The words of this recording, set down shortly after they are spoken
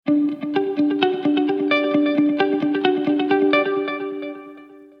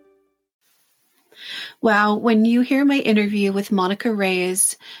Wow, when you hear my interview with Monica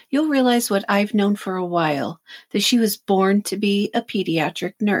Reyes, you'll realize what I've known for a while, that she was born to be a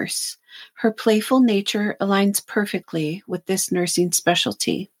pediatric nurse. Her playful nature aligns perfectly with this nursing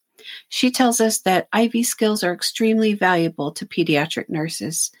specialty. She tells us that IV skills are extremely valuable to pediatric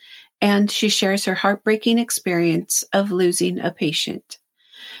nurses, and she shares her heartbreaking experience of losing a patient.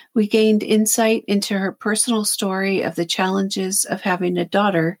 We gained insight into her personal story of the challenges of having a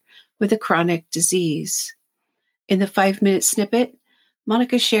daughter with a chronic disease. In the 5-minute snippet,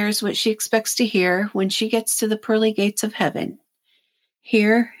 Monica shares what she expects to hear when she gets to the pearly gates of heaven.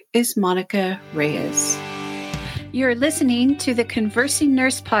 Here is Monica Reyes. You're listening to the Conversing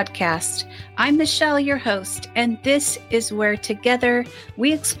Nurse podcast. I'm Michelle, your host, and this is where together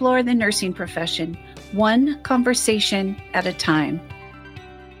we explore the nursing profession, one conversation at a time.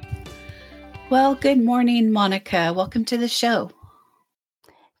 Well, good morning, Monica. Welcome to the show.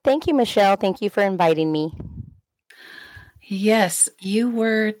 Thank you, Michelle. Thank you for inviting me. Yes, you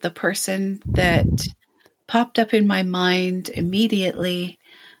were the person that popped up in my mind immediately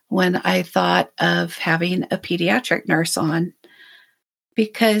when I thought of having a pediatric nurse on,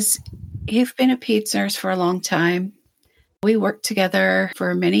 because you've been a peds nurse for a long time. We worked together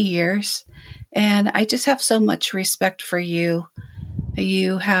for many years, and I just have so much respect for you.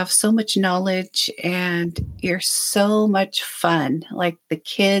 You have so much knowledge and you're so much fun. Like the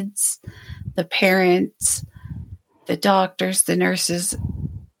kids, the parents, the doctors, the nurses,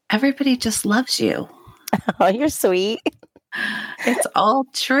 everybody just loves you. Oh, you're sweet. It's all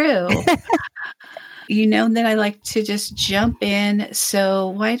true. You know that I like to just jump in. So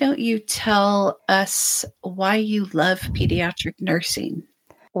why don't you tell us why you love pediatric nursing?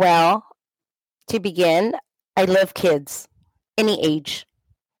 Well, to begin, I love kids, any age.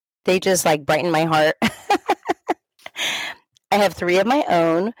 They just brighten my heart. I have 3 of my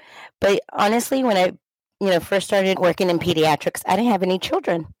own, but honestly, when I first started working in pediatrics, I didn't have any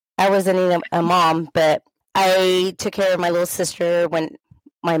children. I wasn't a mom, but I took care of my little sister when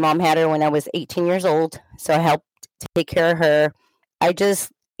my mom had her when I was 18 years old. So I helped to take care of her. I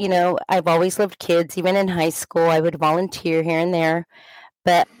just, I've always loved kids. Even in high school, I would volunteer here and there.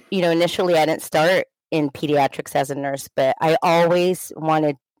 But, initially I didn't start in pediatrics as a nurse, but I always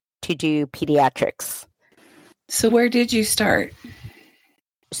wanted to do pediatrics. So where did you start?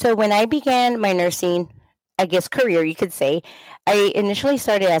 So when I began my nursing, I guess, career, you could say, I initially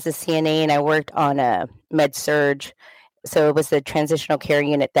started as a CNA and I worked on a med surge. So it was the transitional care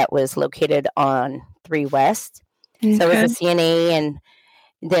unit that was located on 3 West. Okay. So I was a CNA, and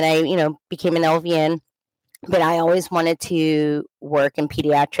then I, became an LVN. But I always wanted to work in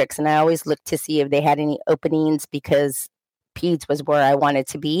pediatrics, and I always looked to see if they had any openings because peds was where I wanted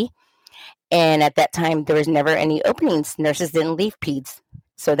to be. And at that time, there was never any openings. Nurses didn't leave peds.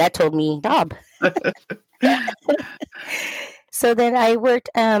 So that told me job. So then I worked,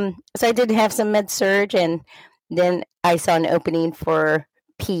 so I did have some med surge, and then I saw an opening for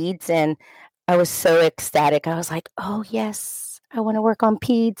peds, and I was so ecstatic. I was like, oh, yes, I want to work on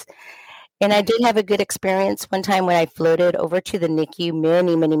peds. And I did have a good experience one time when I floated over to the NICU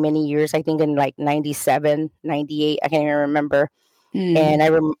many, many, many years, I think in 97, 98, I can't even remember. And I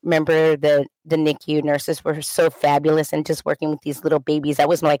remember the NICU nurses were so fabulous, and just working with these little babies. That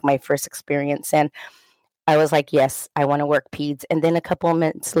was my first experience. And I was like, yes, I want to work peds. And then a couple of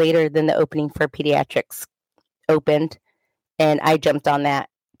months later, then the opening for pediatrics opened, and I jumped on that.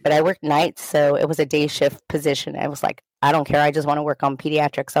 But I worked nights, so it was a day shift position. I was like, I don't care. I just want to work on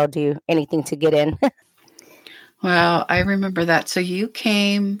pediatrics. I'll do anything to get in. Wow, I remember that. So you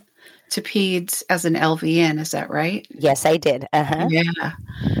came to peds as an LVN, is that right? Yes, I did. Uh-huh. Yeah.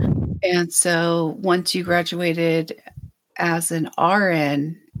 And so once you graduated as an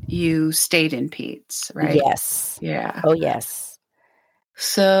RN, you stayed in peds, right? Yes. Yeah. Oh, yes.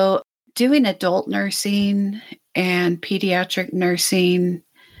 So doing adult nursing and pediatric nursing,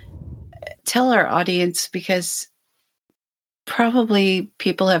 tell our audience, because probably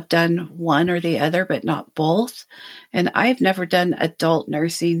people have done one or the other, but not both. And I've never done adult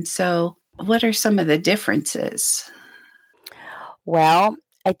nursing. So what are some of the differences? Well,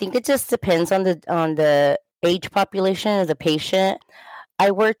 I think it just depends on the age population of the patient.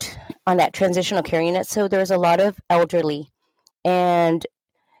 I worked on that transitional care unit, so there was a lot of elderly, and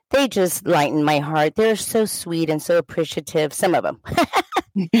they just lighten my heart. They're so sweet and so appreciative, some of them.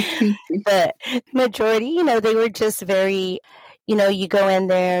 But majority, they were just very, you go in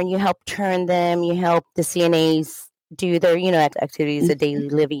there and you help turn them, you help the CNAs do their, activities of daily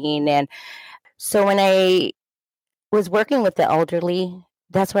living. And so when I was working with the elderly,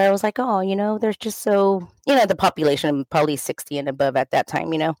 that's where I was like, oh, there's just so, the population probably 60 and above at that time,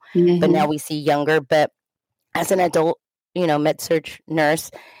 but now Mhm. we see younger. But as an adult, med surg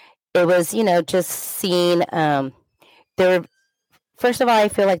nurse, it was, just seeing, they're, first of all, I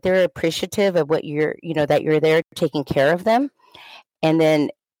feel like they're appreciative of what that you're there taking care of them. And then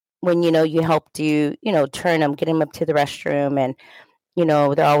when, you help do, turn them, get them up to the restroom, and,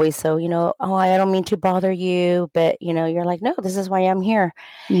 they're always so, oh, I don't mean to bother you, but, you're like, no, this is why I'm here.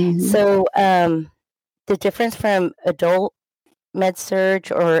 Mhm. So, the difference from adult med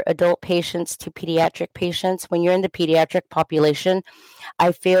surg or adult patients to pediatric patients, when you're in the pediatric population,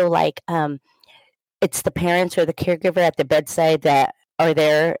 I feel like it's the parents or the caregiver at the bedside that are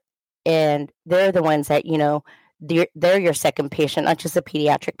there, and they're the ones that, they're your second patient, not just a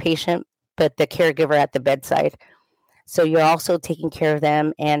pediatric patient, but the caregiver at the bedside. So you're also taking care of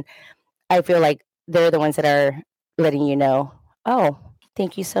them. And I feel like they're the ones that are letting you know, oh,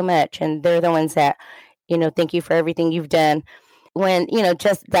 thank you so much. And they're the ones that, thank you for everything you've done. When,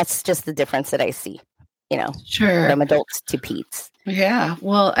 just that's just the difference that I see, Sure. from adults to peds. Yeah.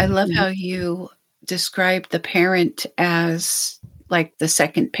 Well, I love Mhm. how you describe the parent as like the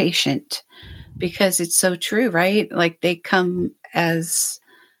second patient because it's so true, right? Like they come as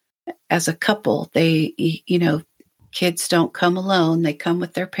a couple. Kids don't come alone. They come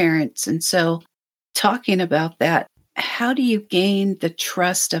with their parents. And so talking about that, how do you gain the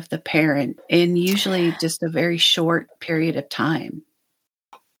trust of the parent in usually just a very short period of time?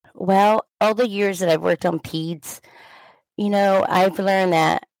 Well, all the years that I've worked on peds, I've learned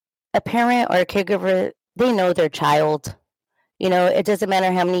that a parent or a caregiver, they know their child. It doesn't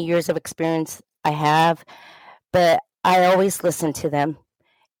matter how many years of experience I have, but I always listen to them,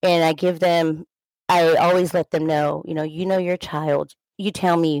 and I always let them know, your child. You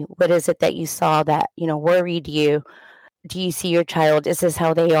tell me, what is it that you saw that, worried you? Do you see your child? Is this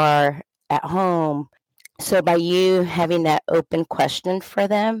how they are at home? So by you having that open question for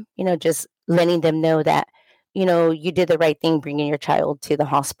them, just letting them know that, you did the right thing bringing your child to the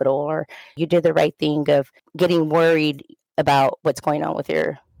hospital, or you did the right thing of getting worried about what's going on with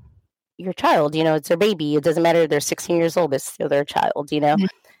your child. It's their baby. It doesn't matter if they're 16 years old, it's still their child.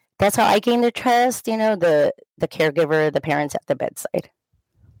 That's how I gain their trust, the caregiver, the parents at the bedside.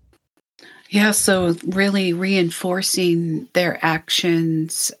 Yeah, so really reinforcing their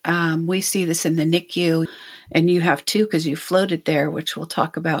actions. We see this in the NICU, and you have too, because you floated there, which we'll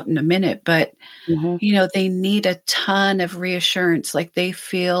talk about in a minute. But, Hmm. they need a ton of reassurance. Like they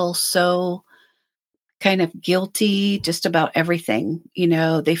feel so kind of guilty just about everything.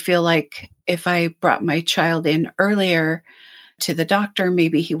 They feel like if I brought my child in earlier, to the doctor,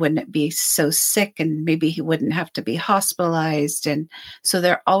 maybe he wouldn't be so sick and maybe he wouldn't have to be hospitalized. And so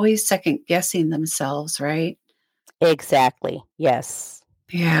they're always second guessing themselves, right? Exactly. Yes.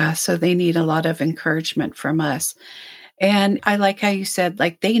 Yeah. So they need a lot of encouragement from us. And I like how you said,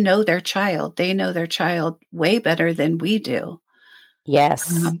 like, they know their child. They know their child way better than we do.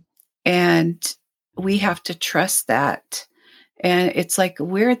 Yes. And we have to trust that. And it's like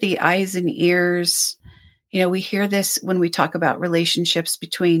we're the eyes and ears. We hear this when we talk about relationships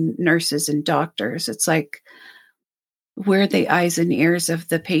between nurses and doctors. It's like we're the eyes and ears of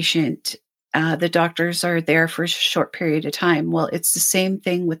the patient. The doctors are there for a short period of time. Well, it's the same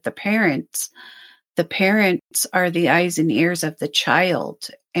thing with the parents. The parents are the eyes and ears of the child.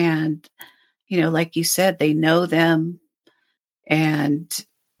 And, like you said, they know them. And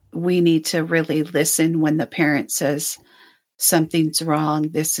we need to really listen when the parent says, something's wrong.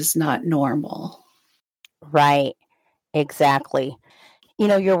 This is not normal. Right. Exactly.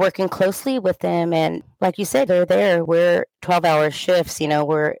 You're working closely with them. And like you said, they're there. We're 12-hour shifts,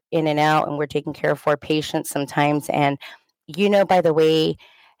 we're in and out, and we're taking care of 4 patients sometimes. And, by the way,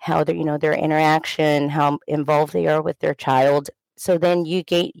 how their interaction, how involved they are with their child. So then you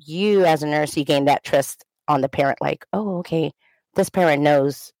as a nurse, you gain that trust on the parent, like, oh, okay, this parent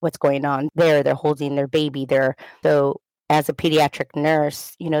knows what's going on there. They're holding their baby there. So as a pediatric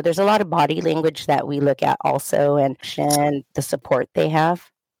nurse, there's a lot of body language that we look at also, and the support they have.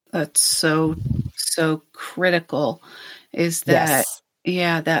 That's so, so critical is that, Yes.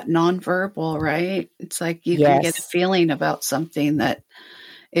 yeah, that nonverbal, right? It's like you can get a Yes. feeling about something that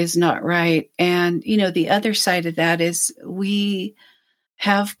is not right. And, the other side of that is we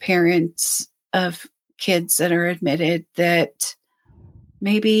have parents of kids that are admitted that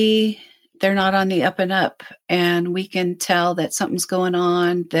maybe they're not on the up and up. And we can tell that something's going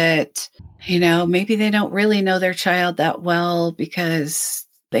on, that, maybe they don't really know their child that well because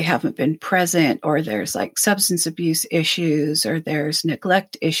they haven't been present, or there's like substance abuse issues, or there's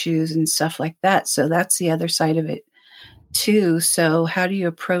neglect issues and stuff like that. So that's the other side of it too. So how do you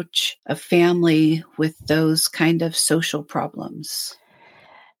approach a family with those kind of social problems?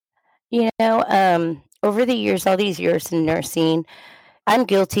 Over the years, all these years in nursing, I'm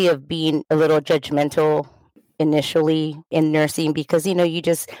guilty of being a little judgmental initially in nursing because, you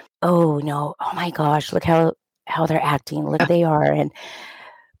just, oh no, oh my gosh, look how they're acting, look they are.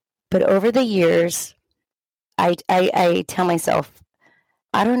 But over the years, I tell myself,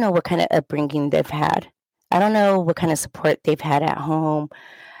 I don't know what kind of upbringing they've had. I don't know what kind of support they've had at home.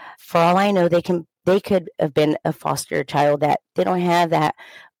 For all I know, they could have been a foster child that they don't have that,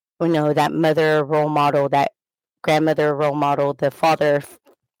 that mother role model, that grandmother role model, the father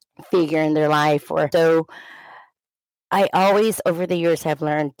figure in their life. Or so I always over the years have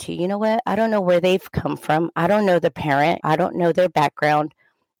learned to, you know what, I don't know where they've come from. I don't know the parent. I don't know their background,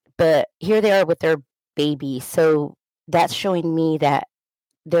 but here they are with their baby. So that's showing me that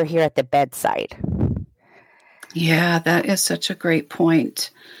they're here at the bedside. Yeah, that is such a great point.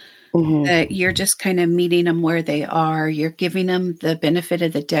 Mm-hmm. That you're just kind of meeting them where they are. You're giving them the benefit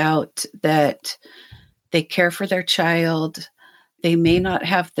of the doubt that they care for their child. They may not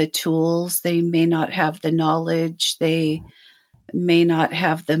have the tools. They may not have the knowledge. They may not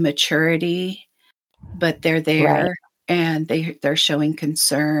have the maturity, but they're there Right. and they're showing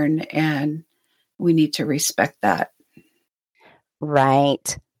concern, and we need to respect that.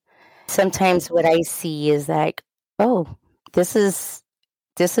 Right. Sometimes what I see is like, oh, this is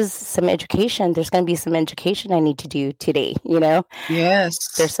some education. There's going to be some education I need to do today. There's Yes.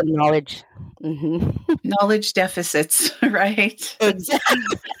 some knowledge. Mm-hmm. Knowledge deficits, right?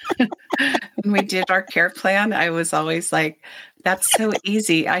 Exactly. When we did our care plan, I was always like, that's so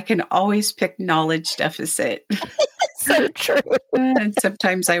easy. I can always pick knowledge deficit. So true. And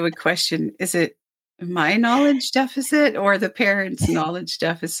sometimes I would question, is it my knowledge deficit or the parents' knowledge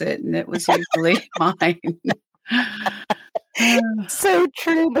deficit? And it was usually mine. So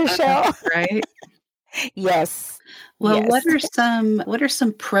true, Michelle. Right? Yes. Well, Yes. what are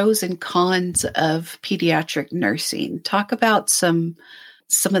some pros and cons of pediatric nursing? Talk about some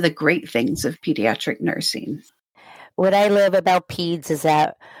of the great things of pediatric nursing. What I love about peds is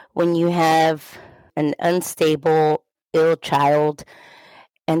that when you have an unstable, ill child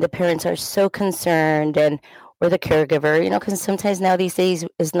and the parents are so concerned or the caregiver, because sometimes now these days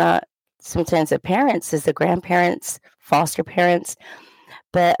is not sometimes the parents, is the grandparents, foster parents.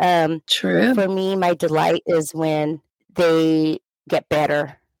 But True. for me, my delight is when they get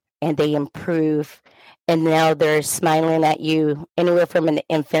better and they improve. And now they're smiling at you anywhere from an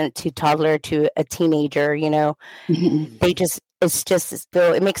infant to toddler to a teenager, Mhm.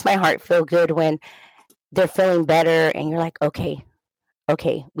 it makes my heart feel good when they're feeling better and you're like, okay,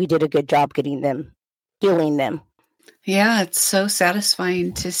 we did a good job healing them. Yeah, it's so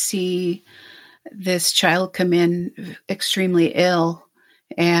satisfying to see this child come in extremely ill,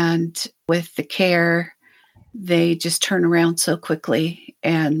 and with the care, they just turn around so quickly.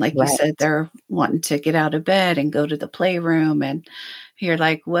 And like you said, Right. they're wanting to get out of bed and go to the playroom. And you're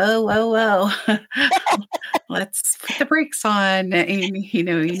like, whoa, whoa, whoa. Let's put the brakes on. And, you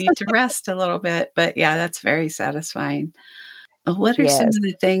need to rest a little bit. But yeah, that's very satisfying. What are some Yes. of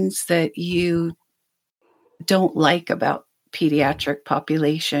the things that you don't like about pediatric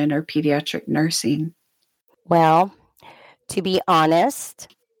population or pediatric nursing? Well, to be honest,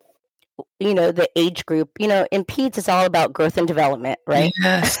 the age group, in peds, it's all about growth and development, right?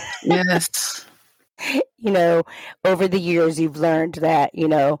 Yes, yes. Over the years, you've learned that,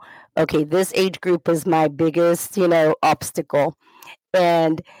 okay, this age group is my biggest, obstacle.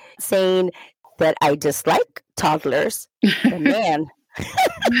 And saying that I dislike toddlers, but man,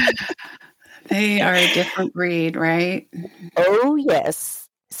 They are a different breed, right? oh yes.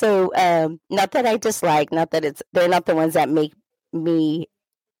 So, not that I dislike, not that they're not the ones that make me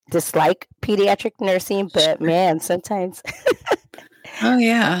dislike pediatric nursing, but man, sometimes. Oh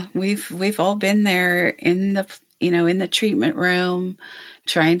yeah, we've all been there in the treatment room,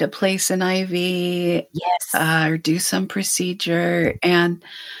 trying to place an IV Yes. or do some procedure, and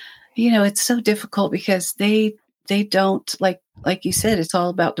it's so difficult because they don't like you said, it's all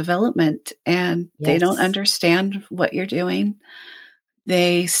about development, and they don't Yes. understand what you're doing.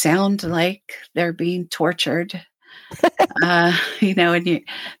 They sound like they're being tortured, they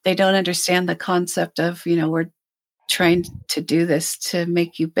don't understand the concept of we're trying to do this to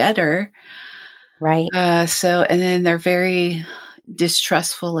make you better. Right. And then they're very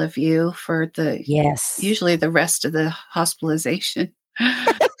distrustful of you for Yes. usually the rest of the hospitalization.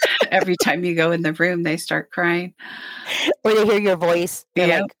 Every time you go in the room, they start crying. Or they hear your voice, they're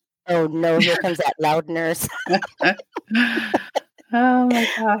Yep. like, "Oh no, here comes that loud nurse." Oh my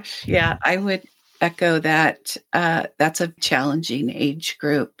gosh. Yeah, I would echo that. That's a challenging age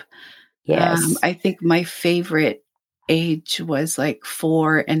group. Yes. I think my favorite age was like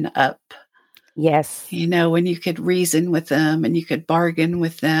 4 and up. Yes. When you could reason with them and you could bargain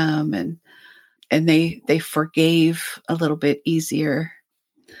with them, and they forgave a little bit easier.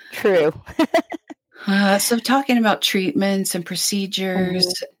 True. So talking about treatments and procedures,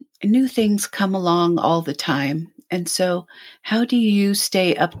 Mhm. new things come along all the time. And so how do you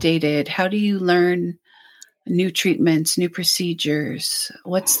stay updated? How do you learn new treatments, new procedures?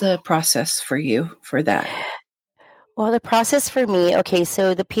 What's the process for you for that? Well, the process for me, okay,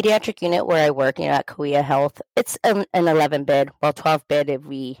 so the pediatric unit where I work, at Kauai Health, it's an 11 bed, well, 12 bed if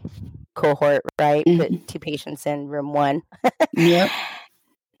we cohort, right? Put Mhm. 2 patients in room 1. Yep.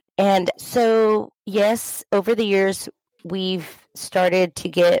 And so, yes, over the years, we've started to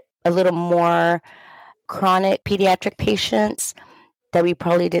get a little more chronic pediatric patients that we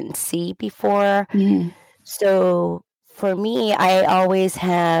probably didn't see before. Mhm. So for me, I always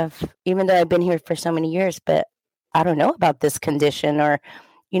have, even though I've been here for so many years, but I don't know about this condition or,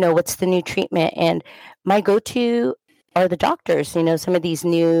 what's the new treatment. And my go to are the doctors, some of these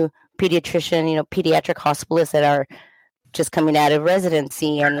new pediatrician, pediatric hospitalists that are just coming out of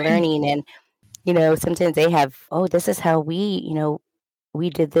residency and Right. learning. And, sometimes they have, oh, this is how we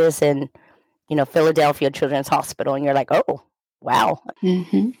did this in, Philadelphia Children's Hospital. And you're like, oh, wow.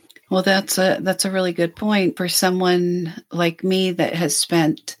 Mhm. Well, that's a really good point for someone like me that has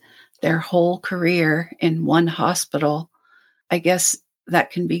spent their whole career in one hospital. I guess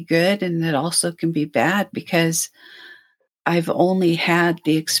that can be good and it also can be bad because I've only had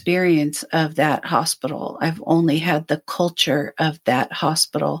the experience of that hospital. I've only had the culture of that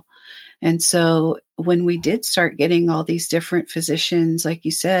hospital. And so when we did start getting all these different physicians, like you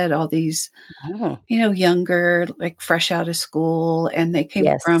said, all these, Mhm. younger, like fresh out of school, and they came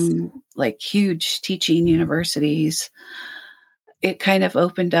Yes. from like huge teaching universities, it kind of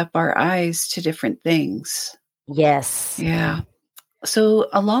opened up our eyes to different things. Yes. Yeah. So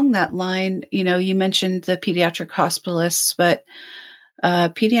along that line, you mentioned the pediatric hospitalists, but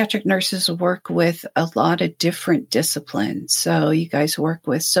pediatric nurses work with a lot of different disciplines. So you guys work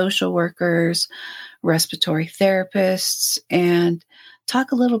with social workers, respiratory therapists, and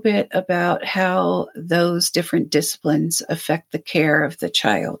talk a little bit about how those different disciplines affect the care of the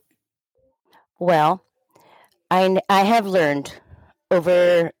child. Well, I have learned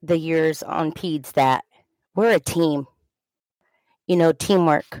over the years on peds that we're a team,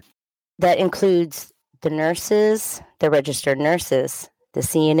 teamwork that includes the nurses, the registered nurses, the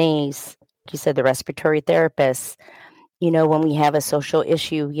CNAs, like you said, the respiratory therapists. When we have a social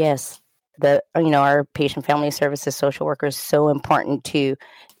issue, yes, our patient family services social worker is so important to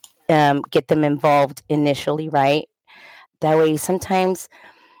get them involved initially, right? That way, sometimes,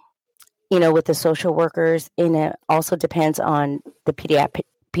 with the social workers, and it also depends on the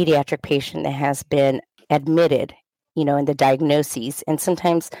pediatric patient that has been admitted, and the diagnoses. And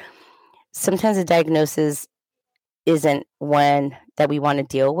sometimes the diagnosis isn't one that we want to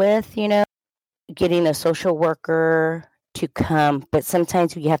deal with, getting a social worker to come, but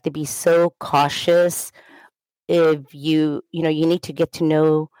sometimes you have to be so cautious if you need to get to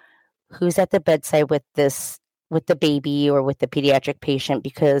know who's at the bedside with the baby or with the pediatric patient,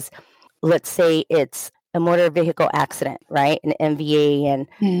 because let's say it's a motor vehicle accident, right? An MVA, and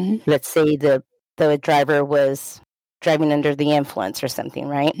Mhm. let's say the driver was driving under the influence or something,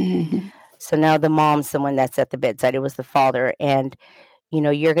 right? Mhm. So now the mom's the one that's at the bedside. It was the father, and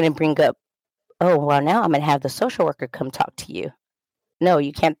you're going to bring up, oh well, now I'm going to have the social worker come talk to you. No,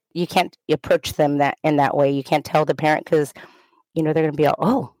 you can't approach them that in that way. You can't tell the parent because they're going to be all,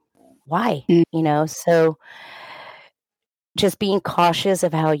 oh, why? Mm. So just being cautious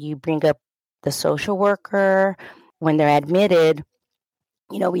of how you bring up the social worker when they're admitted.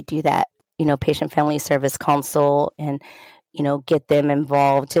 We do that, patient family service consult, and, get them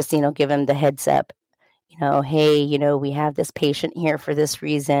involved, just, give them the heads up, hey, we have this patient here for this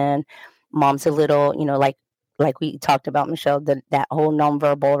reason. Mom's a little, like we talked about, Michelle, that whole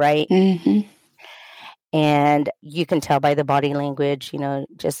nonverbal, right? Mhm. And you can tell by the body language,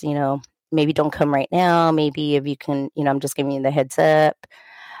 just, maybe don't come right now. Maybe if you can, I'm just giving you the heads up.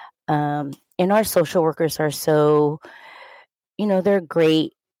 And our social workers are so, they're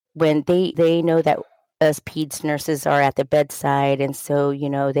great when they know that us peds nurses are at the bedside. And so,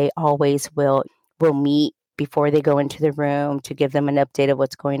 they always will meet before they go into the room to give them an update of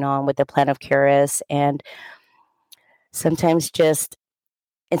what's going on with the plan of care is. And sometimes just,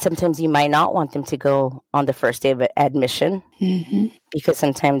 and sometimes you might not want them to go on the first day of admission, Mhm. because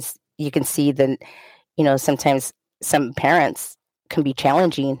sometimes you can see that, sometimes some parents can be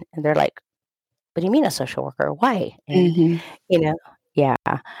challenging and they're like, what do you mean a social worker? Why? And, Hmm. yeah,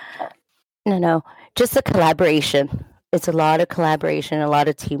 no, just a collaboration. It's a lot of collaboration, a lot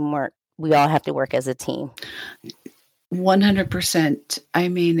of teamwork. We all have to work as a team. 100%. I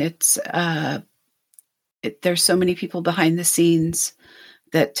mean, there's so many people behind the scenes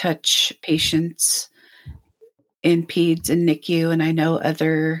that touch patients in peds and NICU, and I know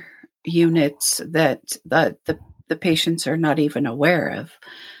other units that the patients are not even aware of.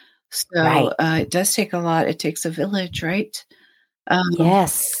 So Right. it does take a lot. It takes a village, right? Um,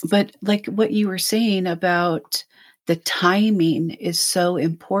 Yes. but like what you were saying about the timing is so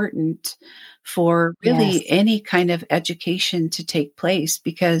important for Yes. really any kind of education to take place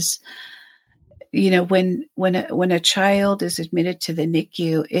because when a child is admitted to the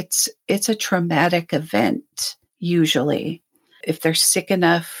NICU, it's a traumatic event usually. If they're sick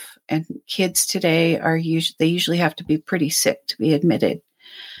enough, and kids today they usually have to be pretty sick to be admitted.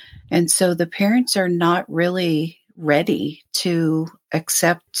 And so the parents are not really ready to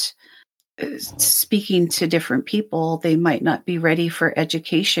accept speaking to different people. They might not be ready for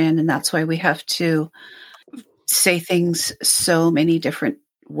education. And that's why we have to say things so many different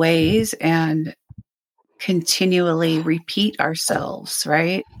ways and continually repeat ourselves,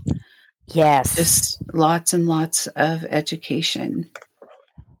 right? Yes. Just lots and lots of education.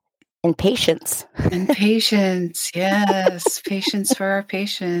 And patience. And patience. Yes, patience for our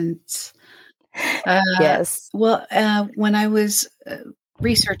patients. Uh, Yes. when I was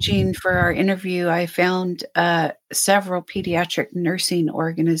researching for our interview, I found several pediatric nursing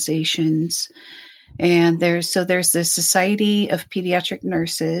organizations, and there's the Society of Pediatric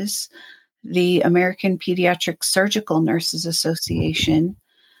Nurses, the American Pediatric Surgical Nurses Association,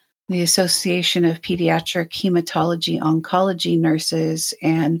 the Association of Pediatric Hematology Oncology Nurses,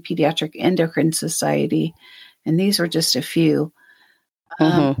 and Pediatric Endocrine Society, and these were just a few.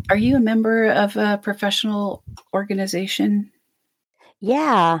 Mm-hmm. Are you a member of a professional organization?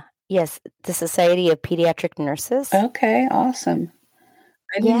 Yeah. Yes. The Society of Pediatric Nurses. Okay, awesome.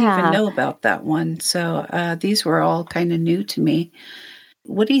 I didn't even Yeah. know about that one. So these were all kind of new to me.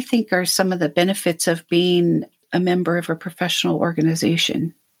 What do you think are some of the benefits of being a member of a professional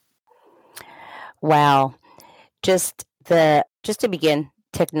organization? Wow. Just to begin,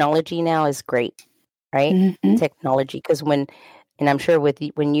 technology now is great, right? Hmm. Technology, because and I'm sure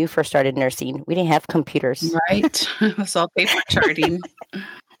when you first started nursing, we didn't have computers. Right. It was all paper charting.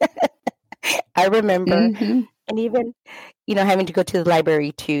 I remember, Hmm. and even having to go to the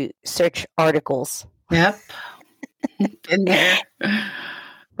library to search articles, Yep. Been there.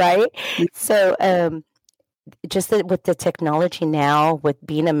 right? So, with the technology now, with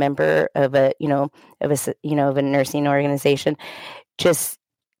being a member of of a nursing organization, just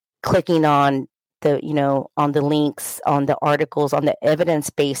clicking on on the links, on the articles, on the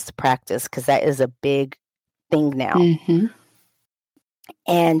evidence-based practice, because that is a big thing now. Hmm.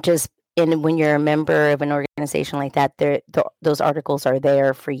 And when you're a member of an organization like that, those articles are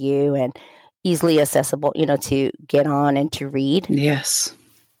there for you and easily accessible, to get on and to read. Yes.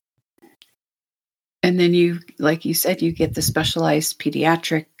 And then like you said, you get the specialized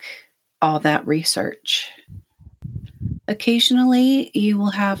pediatric, all that research. Occasionally, you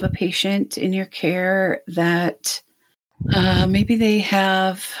will have a patient in your care that maybe they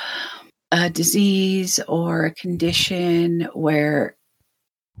have a disease or a condition where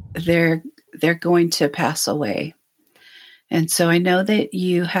they're they're going to pass away. And so I know that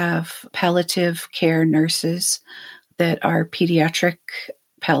you have palliative care nurses that are pediatric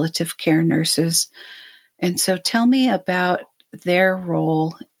palliative care nurses. And so tell me about their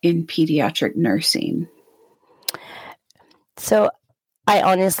role in pediatric nursing. So I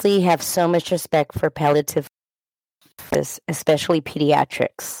honestly have so much respect for palliative, especially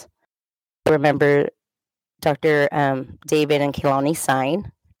pediatrics. I remember Dr. David and Kehlani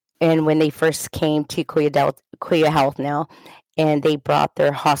Sign, and when they first came to Kuya Health now, and they brought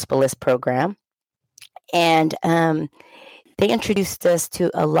their hospitalist program, and they introduced us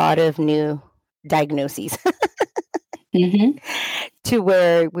to a lot of new diagnoses Mm-hmm. to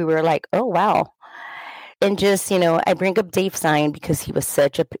where we were like, oh wow. And just, I bring up Dave Sign because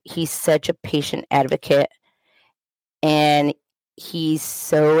he's such a patient advocate, and he's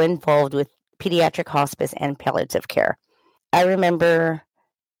so involved with pediatric hospice and palliative care. I remember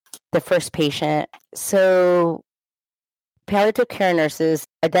the first patient. So palliative care nurses,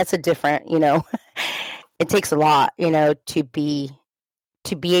 that's a different, it takes a lot, to be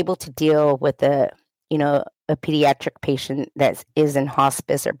able to deal with a pediatric patient that is in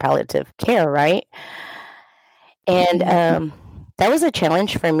hospice or palliative care, right? And that was a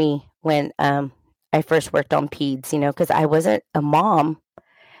challenge for me when I first worked on peds, because I wasn't a mom,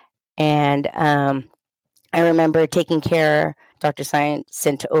 And I remember taking care, Dr. Science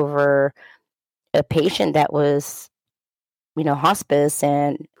sent over a patient that was, hospice,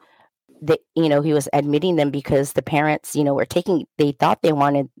 and he was admitting them because the parents, they thought they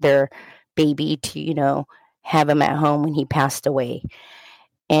wanted their baby to, have him at home when he passed away.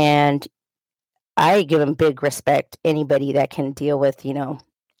 And I give him big respect, anybody that can deal with,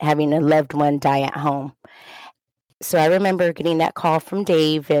 having a loved one die at home. So I remember getting that call from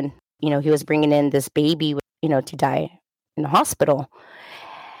Dave, and, he was bringing in this baby, to die in the hospital.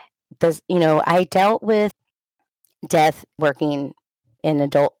 I dealt with death working in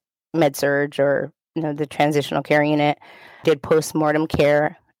adult med surg, or, the transitional care unit, did postmortem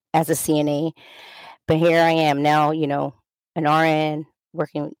care as a CNA. But here I am now, an RN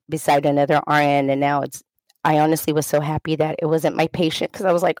working beside another RN. And now I honestly was so happy that it wasn't my patient, because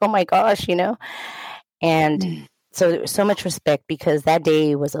I was like, oh my gosh, and so much respect, because that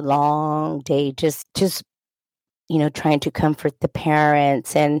day was a long day, just, trying to comfort the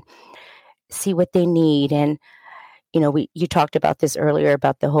parents and see what they need. And, you talked about this earlier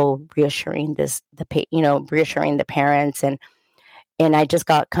about the whole reassuring reassuring the parents. And I just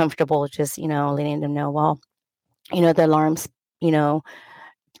got comfortable just, letting them know, well, the alarms,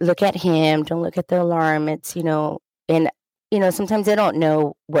 look at him, don't look at the alarm. It's, and, sometimes they don't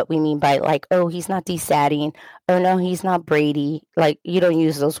know what we mean by, like, oh, he's not desatting. Oh, no, he's not Brady. Like, you don't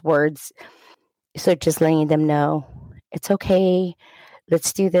use those words. So just letting them know, it's okay.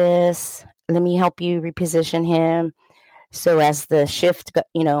 Let's do this. Let me help you reposition him. So as the shift,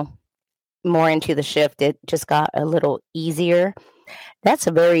 more into the shift, it just got a little easier.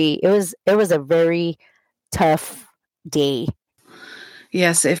 It was a very tough day.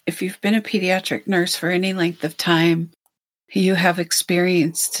 Yes, if you've been a pediatric nurse for any length of time, you have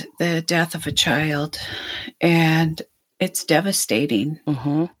experienced the death of a child, and it's devastating.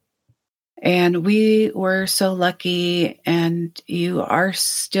 Mm-hmm. And we were so lucky, and you are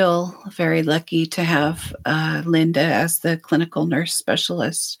still very lucky to have Linda as the clinical nurse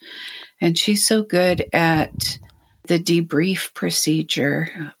specialist. And she's so good at the debrief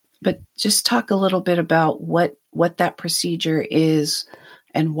procedure. But just talk a little bit about what that procedure is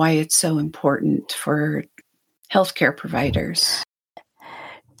and why it's so important for healthcare providers.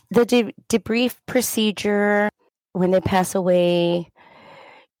 The debrief procedure, when they pass away,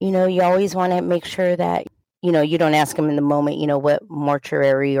 you always want to make sure that, you don't ask them in the moment, what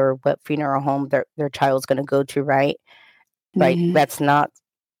mortuary or what funeral home their child's going to go to, right? Right. Mm-hmm. That's not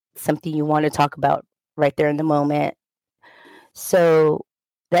something you want to talk about right there in the moment. So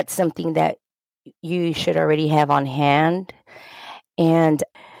that's something that you should already have on hand. And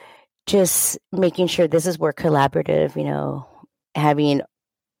just making sure this is where collaborative, having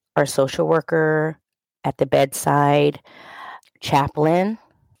our social worker at the bedside, chaplain,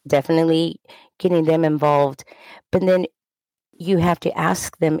 definitely getting them involved. But then you have to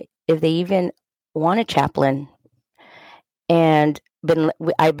ask them if they even want a chaplain. And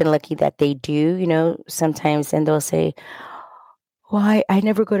I've been lucky that they do, sometimes, and they'll say, well, I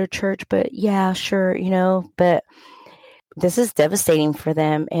never go to church, but yeah, sure, but this is devastating for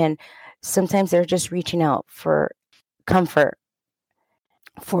them. And sometimes they're just reaching out for comfort,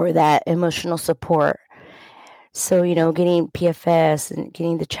 for that emotional support. So, getting PFS and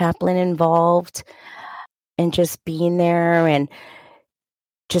getting the chaplain involved and just being there and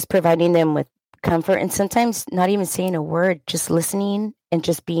just providing them with comfort, and sometimes not even saying a word, just listening and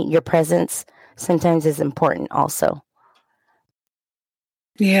just being your presence sometimes is important also.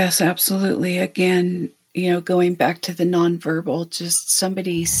 Yes, absolutely. Again, going back to the nonverbal, just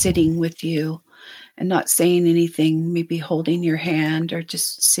somebody sitting with you and not saying anything, maybe holding your hand or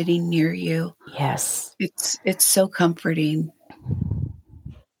just sitting near you. Yes. It's so comforting.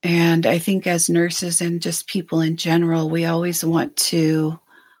 And I think as nurses and just people in general, we always want to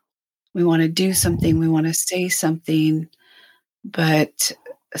do something, we want to say something, but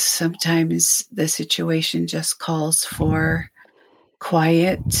sometimes the situation just calls for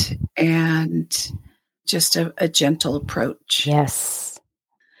quiet and just a gentle approach. Yes.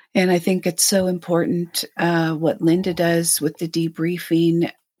 And I think it's so important what Linda does with the debriefing.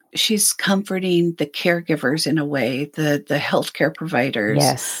 She's comforting the caregivers in a way, the healthcare providers.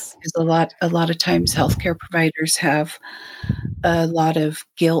 Yes. Because a lot of times healthcare providers have a lot of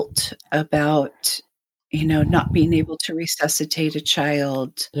guilt about, not being able to resuscitate a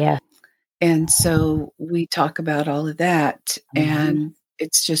child. Yeah. And so we talk about all of that, Mm-hmm. and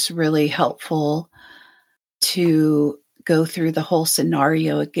it's just really helpful to go through the whole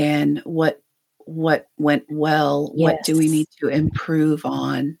scenario again. What went well? Yes. What do we need to improve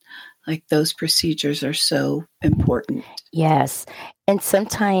on? Like, those procedures are so important. Yes. And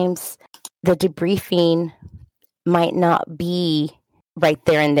sometimes the debriefing might not be right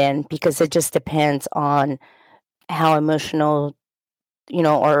there and then because it just depends on how emotional,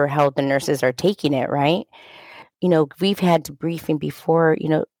 or how the nurses are taking it, right? We've had debriefing before,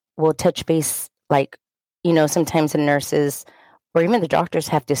 we'll touch base like, sometimes the nurses or even the doctors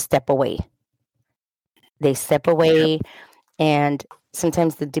have to step away. They step Yep. away, and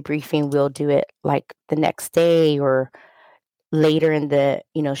sometimes the debriefing we'll do it like the next day or later in the,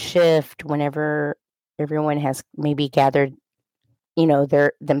 shift whenever everyone has maybe gathered,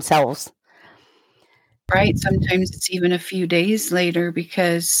 their themselves. Right, sometimes it's even a few days later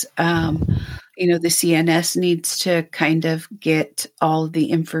because, the CNS needs to kind of get all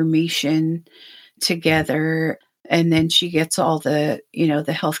the information together, and then she gets all the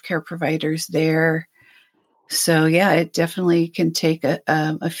healthcare providers there. So, yeah, it definitely can take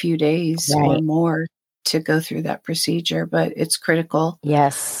a few days or Right. more to go through that procedure, but it's critical.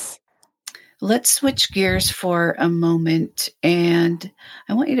 Yes. Let's switch gears for a moment, and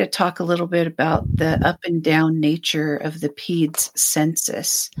I want you to talk a little bit about the up and down nature of the PEDS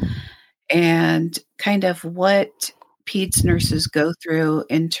census and kind of what PEDS nurses go through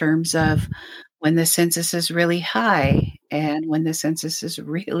in terms of when the census is really high and when the census is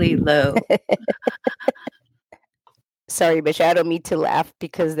really low. Sorry, Michelle, I don't mean to laugh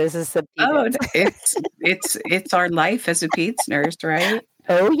because this is something Oh, that's it's our life as a PEDS nurse, right?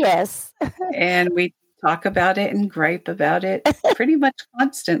 Oh, yes. And we talk about it and gripe about it pretty much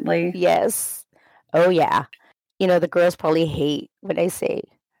constantly. Yes. Oh, yeah. The girls probably hate when I say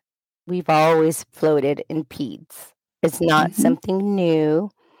we've always floated in peds. It's not Mhm. something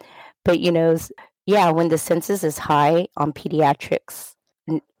new, but, yeah, when the census is high on pediatrics,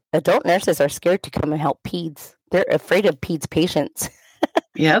 n adult nurses are scared to come and help peds. They're afraid of peds patients.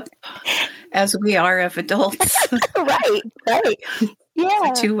 Yep, as we are of adults. Right, right. It's a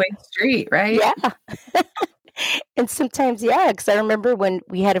Yeah, two-way street, right? yeah. And sometimes, yeah, because I remember when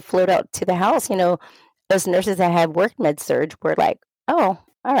we had to float out to the house, those nurses that had worked med surge were like, "Oh,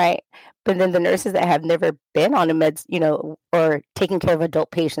 all right." But then the nurses that have never been on a meds, or taking care of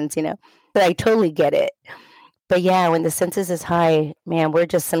adult patients, but I totally get it. But yeah, when the census is high, man, we're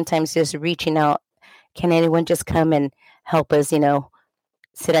just sometimes just reaching out. Can anyone just come and help us,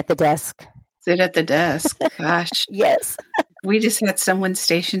 sit at the desk? Sit at the desk. Gosh, Yes. we just had someone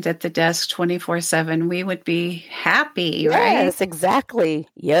stationed at the desk 24/7. We would be happy, right? Yes, exactly.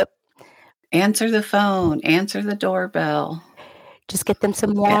 Yep. Answer the phone, answer the doorbell. Just get them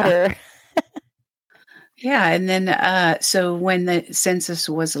some Yeah. water. Yeah, and then, so when the census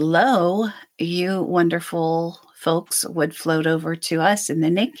was low, you wonderful folks would float over to us in the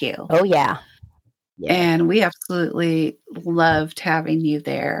NICU, Oh, yeah. Yeah. and we absolutely loved having you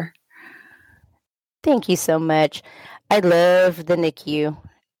there. Thank you so much. I love the NICU.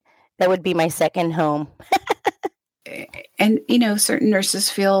 That would be my second home. And, certain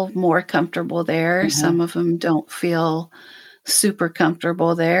nurses feel more comfortable there. Mhm. Some of them don't feel super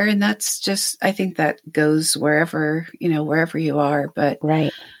comfortable there, and that's just I think that goes wherever you are, but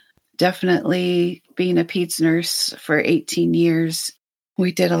Right. definitely being a peds nurse for 18 years,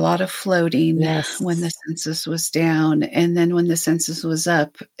 we did a lot of floating when the Yes. census was down, and then when the census was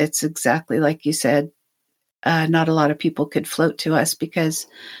up, it's exactly like you said, not a lot of people could float to us because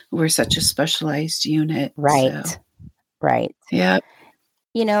we're such a specialized unit, so Right. Right. yeah.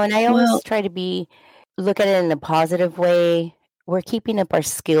 And I Well, always try to look at it in a positive way. We're keeping up our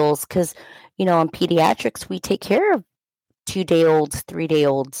skills because, in pediatrics, we take care of 2-day olds, 3-day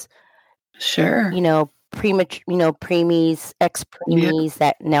olds, sure. premature, preemies, ex Yeah. preemies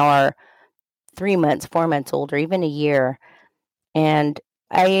that now are 3 months, 4 months old, or even a year. And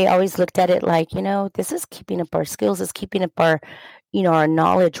I always looked at it like, this is keeping up our skills, it's keeping up our, our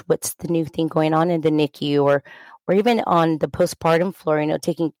knowledge. What's the new thing going on in the NICU or even on the postpartum floor,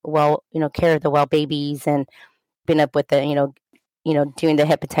 taking care of the well babies and been up with the, doing the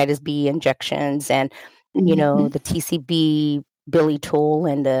hepatitis B injections and, Mhm. the TCB Billy tool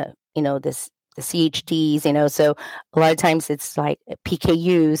and the CHDs, so a lot of times it's like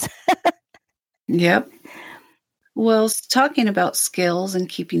PKUs. Yep. Well, talking about skills and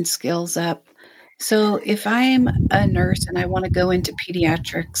keeping skills up. So, if I'm a nurse and I want to go into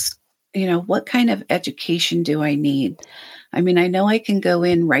pediatrics, what kind of education do I need? I mean, I know I can go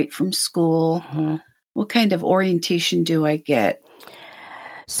in right from school. Mhm. What kind of orientation do I get?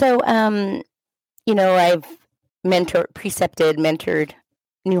 So, I've mentored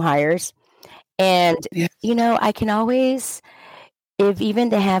new hires. And, Yeah. I can always, if even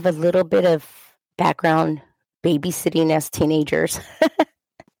to have a little bit of background babysitting as teenagers,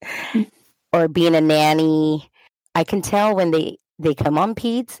 or being a nanny. I can tell when they come on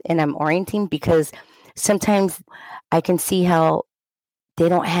peds and I'm orienting because sometimes I can see how they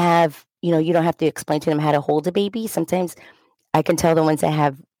don't have, you don't have to explain to them how to hold a baby. Sometimes I can tell the ones that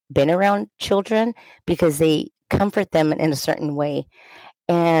have been around children because they comfort them in a certain way.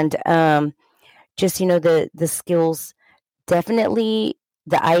 And just, the skills, definitely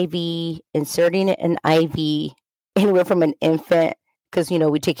the IV, inserting an IV anywhere from an infant, because,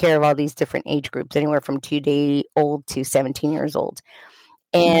 we take care of all these different age groups, anywhere from 2-day old to 17 years old.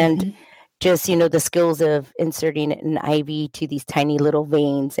 And Mhm. just, the skills of inserting an IV to these tiny little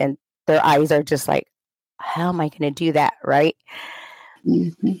veins, and their eyes are just like, how am I going to do that? Right.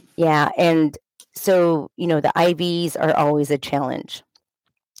 Mhm. Yeah. And so, the IVs are always a challenge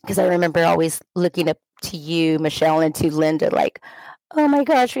because I remember always looking up to you, Michelle, and to Linda, like, oh my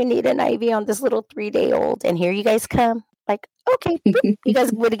gosh, we need an IV on this little 3-day old. And here you guys come. Like, okay, boop, you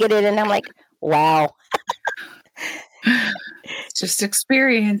guys would get it. And I'm like, wow. It's just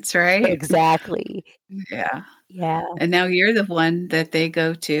experience, right? Exactly. Yeah. Yeah. And now you're the one that they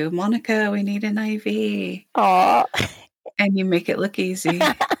go to, "Monica, we need an IV." Aw. And you make it look easy.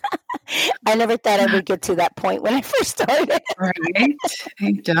 I never thought I would get to that point when I first started. Right?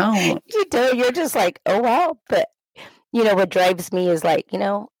 I don't. You're just like, oh wow. But what drives me is like,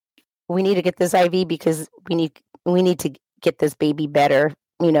 we need to get this IV because we need to get this baby better.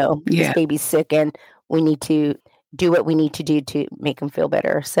 This Yeah, baby's sick and we need to do what we need to do to make him feel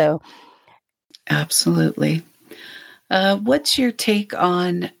better. So, absolutely. What's your take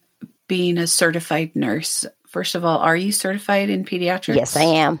on being a certified nurse? First of all, are you certified in yes, I pediatrics?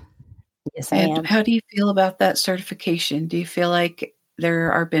 am. Yes, I And am. how do you feel about that certification? Do you feel like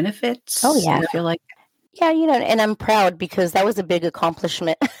there are Oh benefits? Do yeah. you feel like Yeah, and I'm proud because that was a big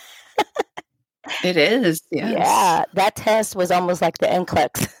accomplishment. it is? Yes. Yeah, that test was almost like the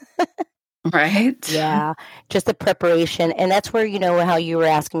NCLEX. Right? Yeah, just the preparation. And that's where, how you were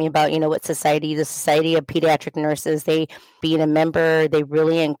asking me about, what society, the Society of Pediatric Nurses, they being a member, they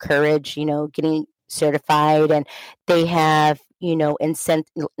really encourage, getting certified, and they have,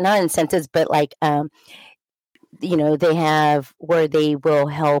 not incentives, but like, they have where they will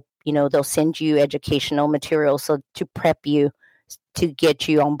help, they'll send you educational materials. So to prep you to get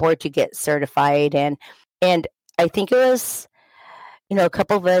you on board to get certified. And I think it was, a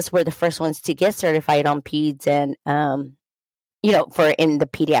couple of us were the first ones to get certified on peds and, for in the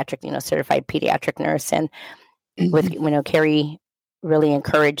pediatric, certified pediatric nurse. And with, Mhm. Carrie really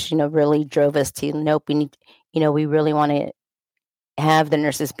encouraged, really drove us to, nope, we need, we really want to have the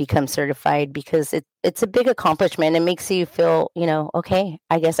nurses become certified because it's a big accomplishment. It makes you feel, okay,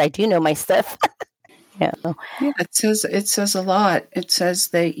 I guess I do know my stuff. Yeah. Yeah, it says a lot. It says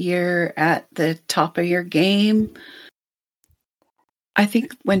that you're at the top of your game. I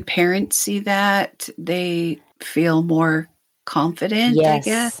think when parents see that, they feel more confident, I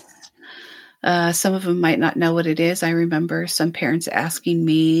guess. Yes. Some of them might not know what it is. I remember some parents asking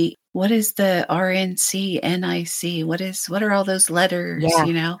me, "What is the RNC, NIC? What are all those letters?"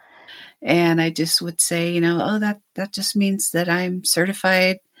 Yeah. And I just would say, "Oh, that just means that I'm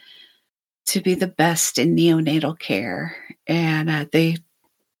certified to be the best in neonatal care." And I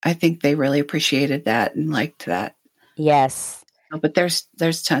think they really appreciated that and liked that. Yes. But there's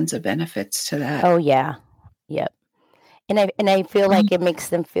tons of benefits to that. Oh yeah. Yep. And I feel Um, like it makes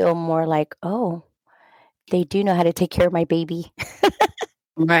them feel more like, oh, they do know how to take care of my baby.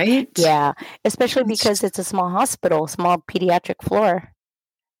 right? Yeah, especially It's because just it's a small hospital, small pediatric floor.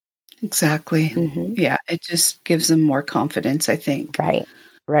 exactly. Mhm. Yeah, it just gives them more confidence, I think. Right.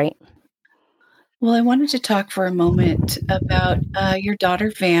 Right. Well, I wanted to talk for a moment about your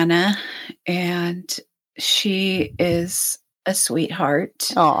daughter, Vanna, and she is a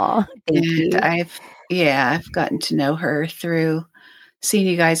sweetheart. Aw, thank And you. I've gotten to know her through seeing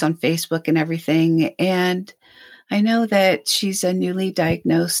you guys on Facebook and everything. And I know that she's a newly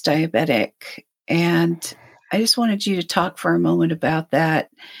diagnosed diabetic. And I just wanted you to talk for a moment about that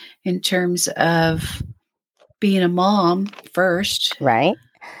in terms of being a mom first Right.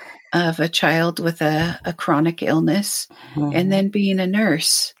 of a child with a chronic illness and Mhm. then being a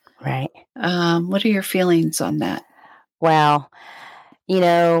nurse. Right. What are your feelings on that? Wow.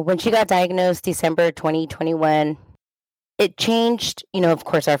 When she got diagnosed December 2021, it changed, of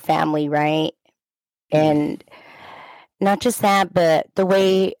course, our family, right? And not just that, but the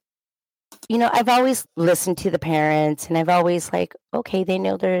way, I've always listened to the parents and I've always like, okay, they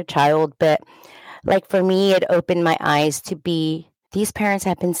know their child. But like for me, it opened my eyes to be these parents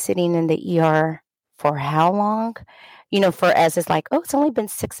have been sitting in the ER for how long? For us, it's like, oh, it's only been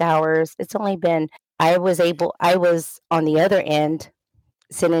 6 hours. It's only been, I was on the other end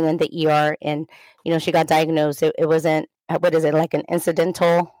sitting in the ER, and she got diagnosed. It wasn't, what is it, like an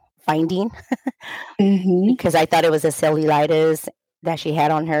incidental finding, Mhm. because I thought it was a cellulitis that she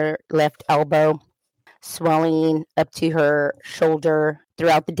had on her left elbow, swelling up to her shoulder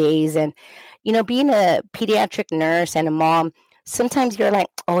throughout the days. And being a pediatric nurse and a mom, sometimes you're like,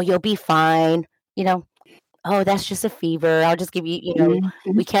 oh, you'll be fine. you know oh, that's just a fever. I'll just give you, Mhm.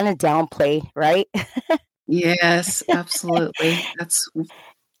 we kind of downplay, right? Yes, absolutely.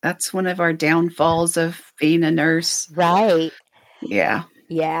 That's one of our downfalls of being a nurse. Right. Yeah.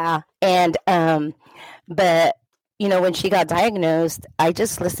 Yeah. And but when she got diagnosed, I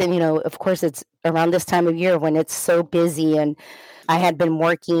just listened. Of course, it's around this time of year when it's so busy, and I had been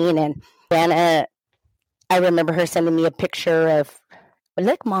working, and Anna, I remember her sending me a picture of,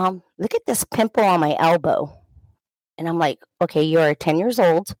 look, mom, look at this pimple on my elbow. And I'm like, okay, you're 10 years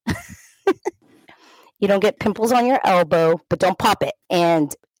old. You don't get pimples on your elbow, but don't pop it.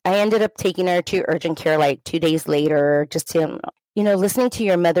 And I ended up taking her to urgent care like 2 days later, just to, listening to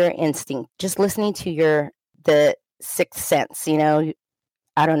your mother instinct, just listening to the sixth sense,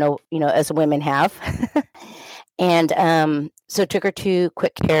 I don't know, as women have. And so took her to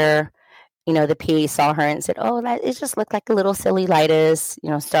quick care. The PA saw her and said, oh, it just looked like a little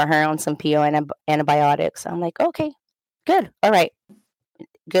cellulitis, start her on some antibiotics. I'm like, okay, good. All right,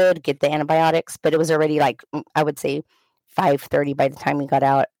 good. Get the antibiotics. But it was already like, I would say 5:30 by the time we got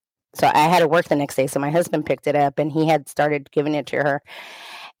out. So I had to work the next day. So my husband picked it up and he had started giving it to her.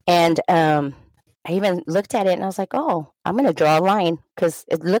 And I even looked at it and I was like, oh, I'm going to draw a line because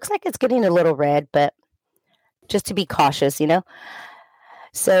it looks like it's getting a little red, but just to be cautious.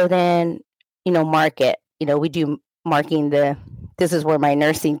 So then, mark it. We do marking this is where my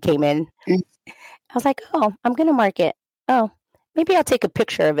nursing came in. Mm. I was like, oh, I'm going to mark it. Oh, maybe I'll take a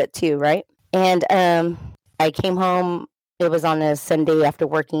picture of it too, right? And I came home. It was on a Sunday after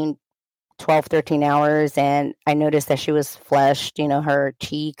working 12, 13 hours, and I noticed that she was flushed, her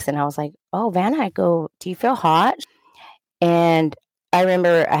cheeks. And I was like, oh, Vanna, I go, do you feel hot? And I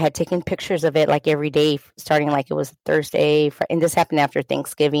remember I had taken pictures of it like every day, starting like it was Thursday, and this happened after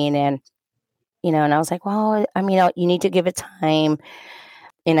Thanksgiving. And, and I was like, well, I mean, you need to give it time.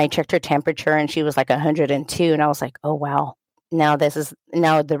 And I checked her temperature and she was like 102. And I was like, oh, wow. Now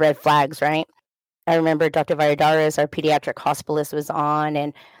the red flags, right? I remember Dr. Valladares, our pediatric hospitalist, was on.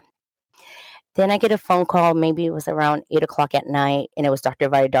 And then I get a phone call, maybe it was around 8 o'clock at night. And it was Dr.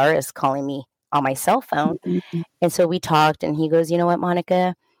 Valladares calling me on my cell phone. Mhm. And so we talked and he goes, you know what,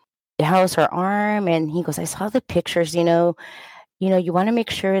 Monica, how's her arm? And he goes, I saw the pictures, you want to make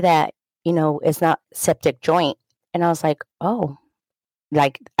sure that, it's not septic joint. And I was like, oh,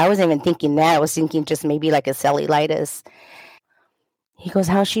 like I wasn't even thinking that. I was thinking just maybe like a cellulitis. He goes,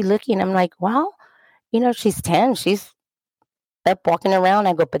 how's she looking? I'm like, well, she's 10. She's up walking around.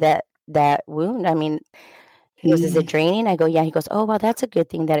 I go, but that wound, I mean, he goes, is it draining? I go, yeah. He goes, oh, well, that's a good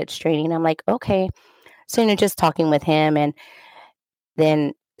thing that it's draining. I'm like, okay. So, just talking with him. And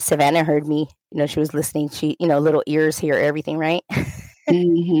then Savannah heard me, she was listening. She, little ears hear everything, right?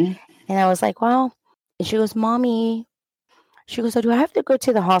 Mhm. And I was like, well, and she goes, mommy, she goes, oh, do I have to go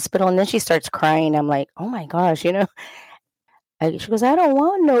to the hospital? And then she starts crying. I'm like, oh my gosh, she goes, I don't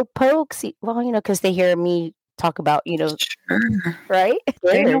want no pokes. Well, because they hear me talk about, Sure. right?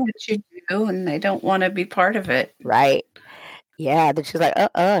 They know Scared. what you do, and they don't wanna be part of it. Right. Yeah. Then she's like,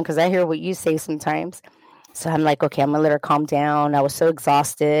 because I hear what you say sometimes. So I'm like, okay, I'm gonna let her calm down. I was so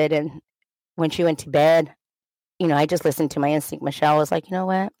exhausted. And when she went to bed, I just listened to my instinct. Michelle was like, you know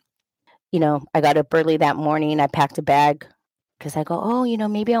what? I got up early that morning. I packed a bag because I go, oh,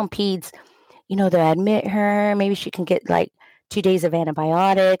 maybe on peds, they'll admit her. Maybe she can get like 2 days of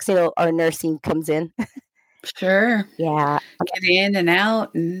antibiotics. Our nursing comes in. Sure. Yeah. Get in and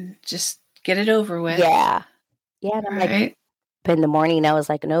out and just get it over with. Yeah. Yeah. And I'm like, Right? but in the morning, I was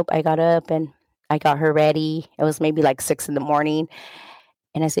like, nope. I got up and I got her ready. It was maybe like 6 in the morning.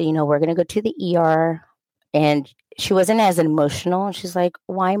 And I said, we're going to go to the ER. And she wasn't as emotional. And she's like,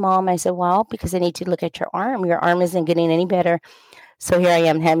 why, mom? I said, well, because I need to look at your arm. Your arm isn't getting any better. So here I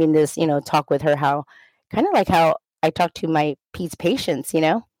am having this, talk with her, how kind of like how I talk to my peds patients,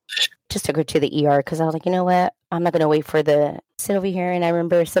 just took her to the ER because I was like, you know what? I'm not going to wait for the sit over here. And I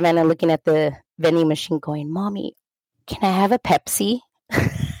remember Savannah looking at the vending machine going, mommy, can I have a Pepsi?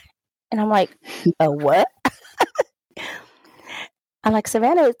 And I'm like, a what? I'm like,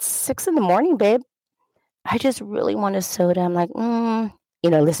 Savannah, it's 6 in the morning, babe. I just really want a soda. I'm like,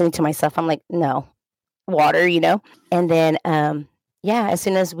 listening to myself. I'm like, no, water, And then, yeah, as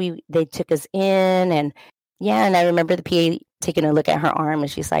soon as they took us in, and yeah, and I remember the PA taking a look at her arm,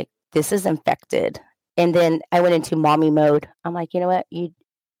 and she's like, this is infected. And then I went into mommy mode. I'm like, you know what?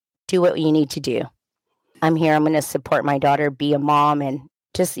 do what you need to do. I'm here. I'm going to support my daughter, be a mom, and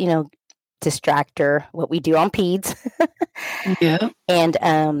just, distract her, what we do on peds. Yeah. And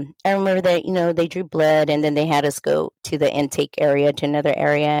I remember that, they drew blood and then they had us go to the intake area, to another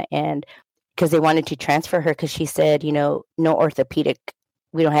area. And because they wanted to transfer her because she said, no orthopedic,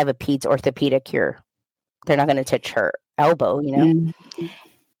 we don't have a peds orthopedic here. They're not going to touch her elbow. Mm-hmm.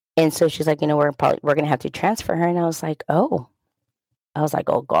 And so she's like, we're going to have to transfer her. And I was like, oh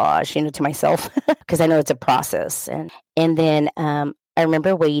gosh, to myself, because I know it's a process. And then I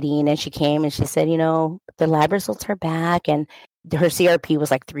remember waiting, and she came and she said, the lab results are back, and her CRP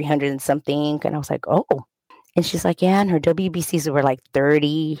was like 300 and something. And I was like, oh. And she's like, yeah, and her WBCs were like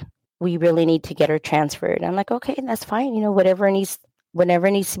 30. We really need to get her transferred. And I'm like, okay, that's fine. Whatever needs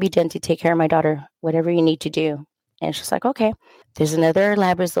to be done to take care of my daughter, whatever you need to do. And she's like, okay. There's another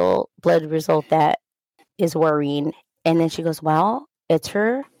blood result that is worrying. And then she goes, well, it's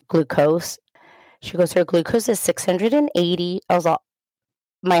her glucose. She goes, her glucose is 680. I was like,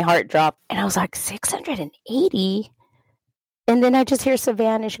 my heart dropped. And I was like, 680? And then I just hear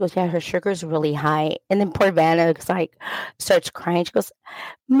Savannah. She goes, yeah, her sugar's really high. And then poor Vanna starts crying. She goes,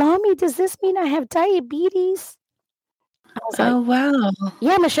 Mommy, does this mean I have diabetes? I was like, Oh, wow.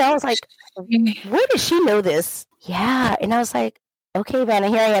 Yeah, Michelle was like, where does she know this? Yeah. And I was like, okay, Vanna,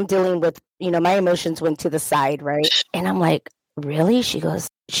 here I am dealing with, my emotions went to the side, right? And I'm like, really? She goes,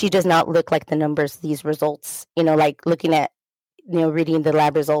 she does not look like the numbers, these results, like looking at, reading the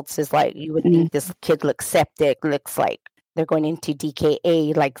lab results is like, you would think this kid looks septic, looks like they're going into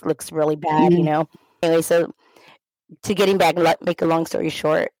DKA, like looks really bad, Anyway, so to getting back, make a long story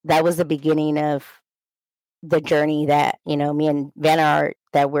short, that was the beginning of the journey that, me and Vanna are,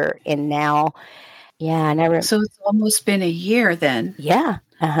 that we're in now. Yeah. And so it's almost been a year then. Yeah.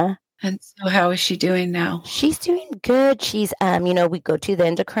 Uh-huh. And so how is she doing now? She's doing good. She's, we go to the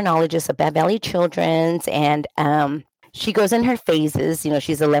endocrinologist at Bad Valley Children's, and she goes in her phases.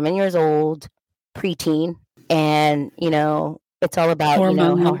 She's 11 years old, preteen, and, it's all about,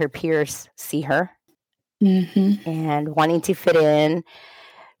 Hormonal. how her peers see her Mm-hmm. and wanting to fit in.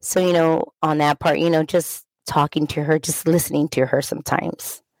 So, on that part, just talking to her, just listening to her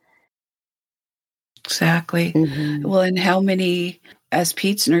sometimes. Exactly. Mm-hmm. Well, and how many, as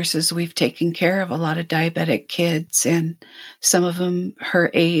peds nurses, we've taken care of a lot of diabetic kids, and some of them her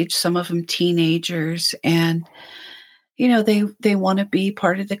age, some of them teenagers, and they want to be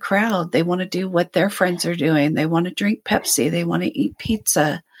part of the crowd. They want to do what their friends are doing. They want to drink Pepsi. They want to eat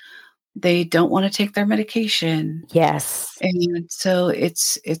pizza. They don't want to take their medication. Yes. And so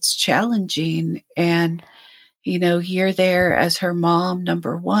it's challenging. And, you're there as her mom,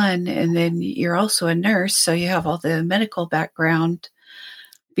 number one, and then you're also a nurse. So you have all the medical background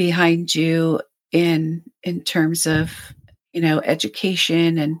behind you in terms of,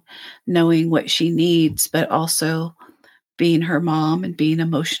 education and knowing what she needs, but also being her mom and being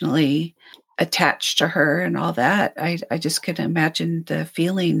emotionally attached to her and all that. I just can imagine the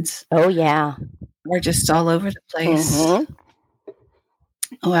feelings. Oh, yeah. Are just all over the place. Mm-hmm.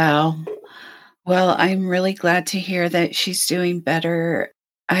 Wow. Well, I'm really glad to hear that she's doing better.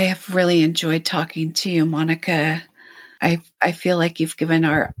 I have really enjoyed talking to you, Monica. I feel like you've given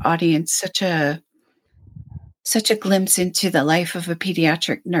our audience such a glimpse into the life of a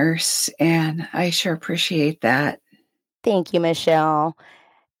pediatric nurse, and I sure appreciate that. Thank you, Michelle.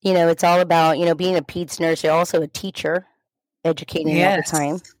 It's all about, being a peds nurse. You're also a teacher, educating all the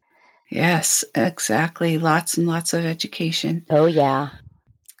time. Yes, exactly. Lots and lots of education. Oh, yeah.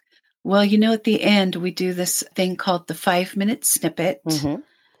 Well, at the end, we do this thing called the 5-minute snippet. Mm-hmm.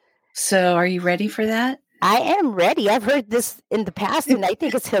 So are you ready for that? I am ready. I've heard this in the past, and I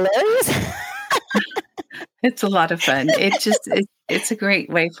think it's hilarious. It's a lot of fun. It's a great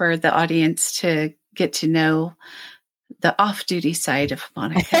way for the audience to get to know the off-duty side of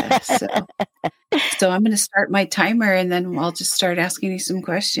Monica. So I'm going to start my timer, and then I'll just start asking you some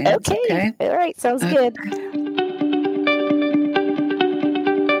questions. Okay? All right. Sounds good.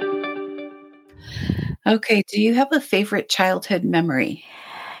 Okay. Do you have a favorite childhood memory?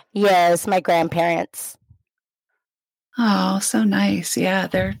 Yes, my grandparents. Oh, so nice. Yeah,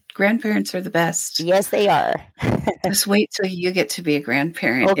 their grandparents are the best. Yes, they are. Just wait till you get to be a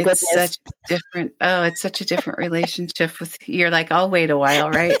grandparent. Oh, goodness. It's such a different relationship with, you're like, I'll wait a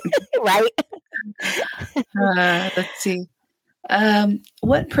while, right? Right. Let's see.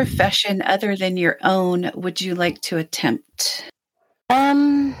 What profession other than your own would you like to attempt?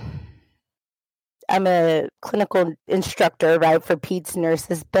 I'm a clinical instructor, right, for peds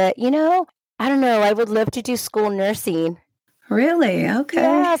nurses, but I don't know. I would love to do school nursing. Really? Okay.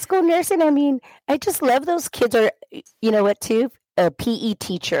 Yeah, school nursing. I mean, I just love those kids. Or, you know what, too? a PE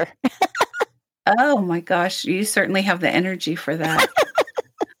teacher. Oh my gosh, you certainly have the energy for that.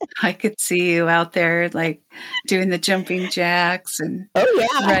 I could see you out there, like, doing the jumping jacks and Oh,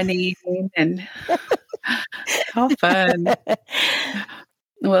 yeah. running, and how fun.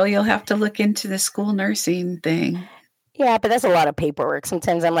 Well, you'll have to look into the school nursing thing. Yeah, but that's a lot of paperwork.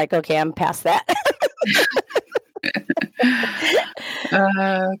 Sometimes I'm like, okay, I'm past that.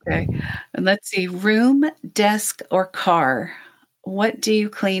 Okay. And let's see, room, desk, or car? What do you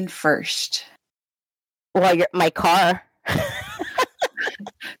clean first? Well, my car.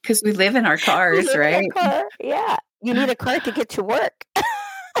 Because we live in our We cars, live in a right? car. Yeah. You need a car to get to work,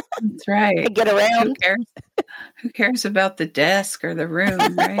 That's to right. get Who around. cares? Who cares about the desk or the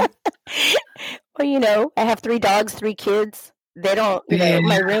room, right? Well, I have 3 dogs, 3 kids. They don't, Yeah.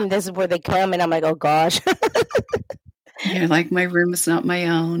 my room, this is where they come, and I'm like, oh gosh. You're like, my room is not my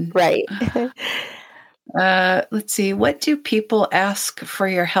own. Right. Let's see. What do people ask for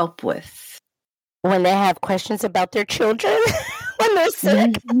your help with? When they have questions about their children, when they're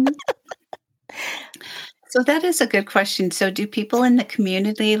sick. Mhm. So that is a good question. So do people in the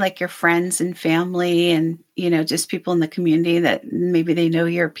community, like your friends and family and, just people in the community that maybe they know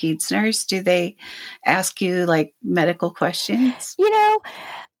you're a peds nurse, do they ask you like medical questions?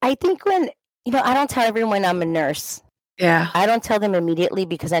 I think I don't tell everyone I'm a nurse. Yeah, I don't tell them immediately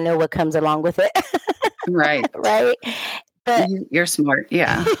because I know what comes along with it. right. Right? But You're smart.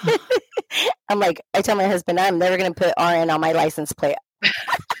 Yeah. I'm like, I tell my husband, I'm never going to put RN on my license plate.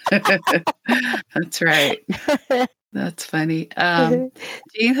 That's right. That's funny. Do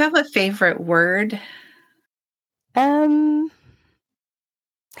you have a favorite word?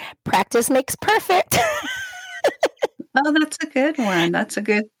 Practice makes perfect. Oh, that's a good one. That's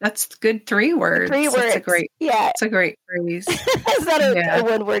good 3 words. 3 words. That's a great phrase. It's not a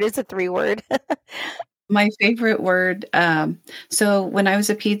 1 word, it's a 3 word. My favorite word, so when I was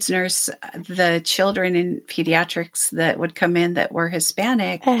a peds nurse, the children in pediatrics that would come in that were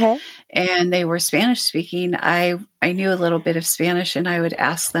Hispanic and they were Spanish speaking, I knew a little bit of Spanish and I would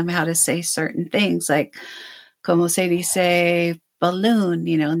ask them how to say certain things like, como se dice balloon,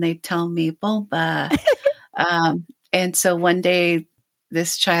 and they'd tell me bomba. And so one day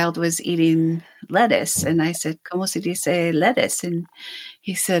this child was eating lettuce and I said, como se dice lettuce? And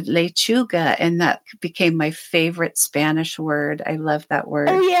he said lechuga, and that became my favorite Spanish word. I love that word.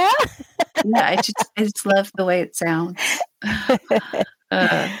 Oh, yeah? Yeah, I just love the way it sounds.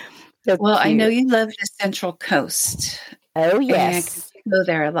 Well, I know you love the Central Coast. Oh, And yes. you go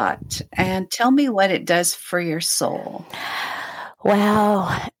there a lot. And tell me what it does for your soul.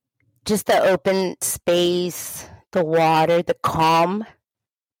 Wow. Just the open space, the water, the calm,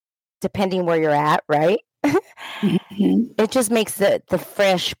 depending where you're at, right? Mhm. It just makes the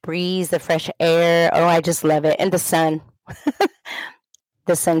fresh breeze, the fresh air. Oh, I just love it. And the sun,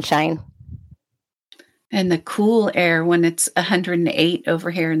 the sunshine. And the cool air when it's 108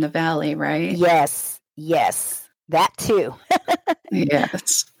 over here in the valley, right? Yes. That too.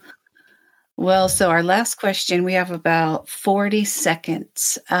 Yes. Well, so our last question, we have about 40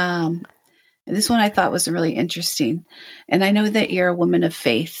 seconds. And this one I thought was really interesting. And I know that you're a woman of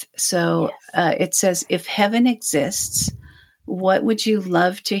faith. So it says, if heaven exists, what would you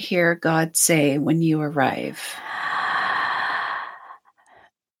love to hear God say when you arrive?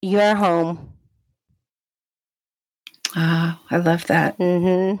 You're home. Ah, I love that.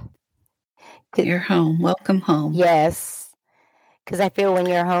 Mm-hmm. You're home. Welcome home. Yes. Because I feel when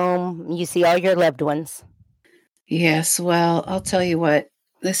you're home, you see all your loved ones. Yes. Well, I'll tell you what,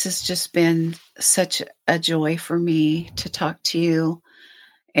 this has just been such a joy for me to talk to you.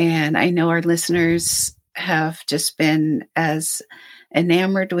 And I know our listeners have just been as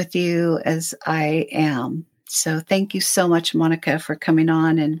enamored with you as I am. So thank you so much, Monica, for coming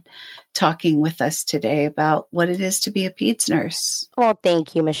on and talking with us today about what it is to be a peds nurse. Well,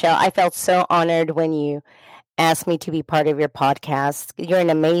 thank you, Michelle. I felt so honored when you asked me to be part of your podcast. You're an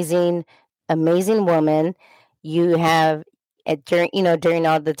amazing, amazing woman. You have during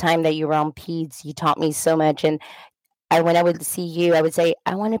all the time that you were on peds, you taught me so much. And when I would see you, I would say,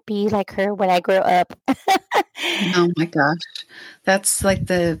 I want to be like her when I grow up. Oh my gosh. That's like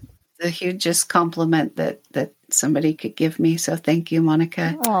the hugest compliment that somebody could give me. So thank you,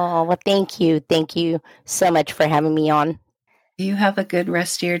 Monica. Oh, well, thank you. Thank you so much for having me on. You have a good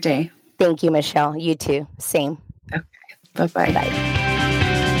rest of your day. Thank you, Michelle. You too. Same. Okay. Bye-bye. Bye.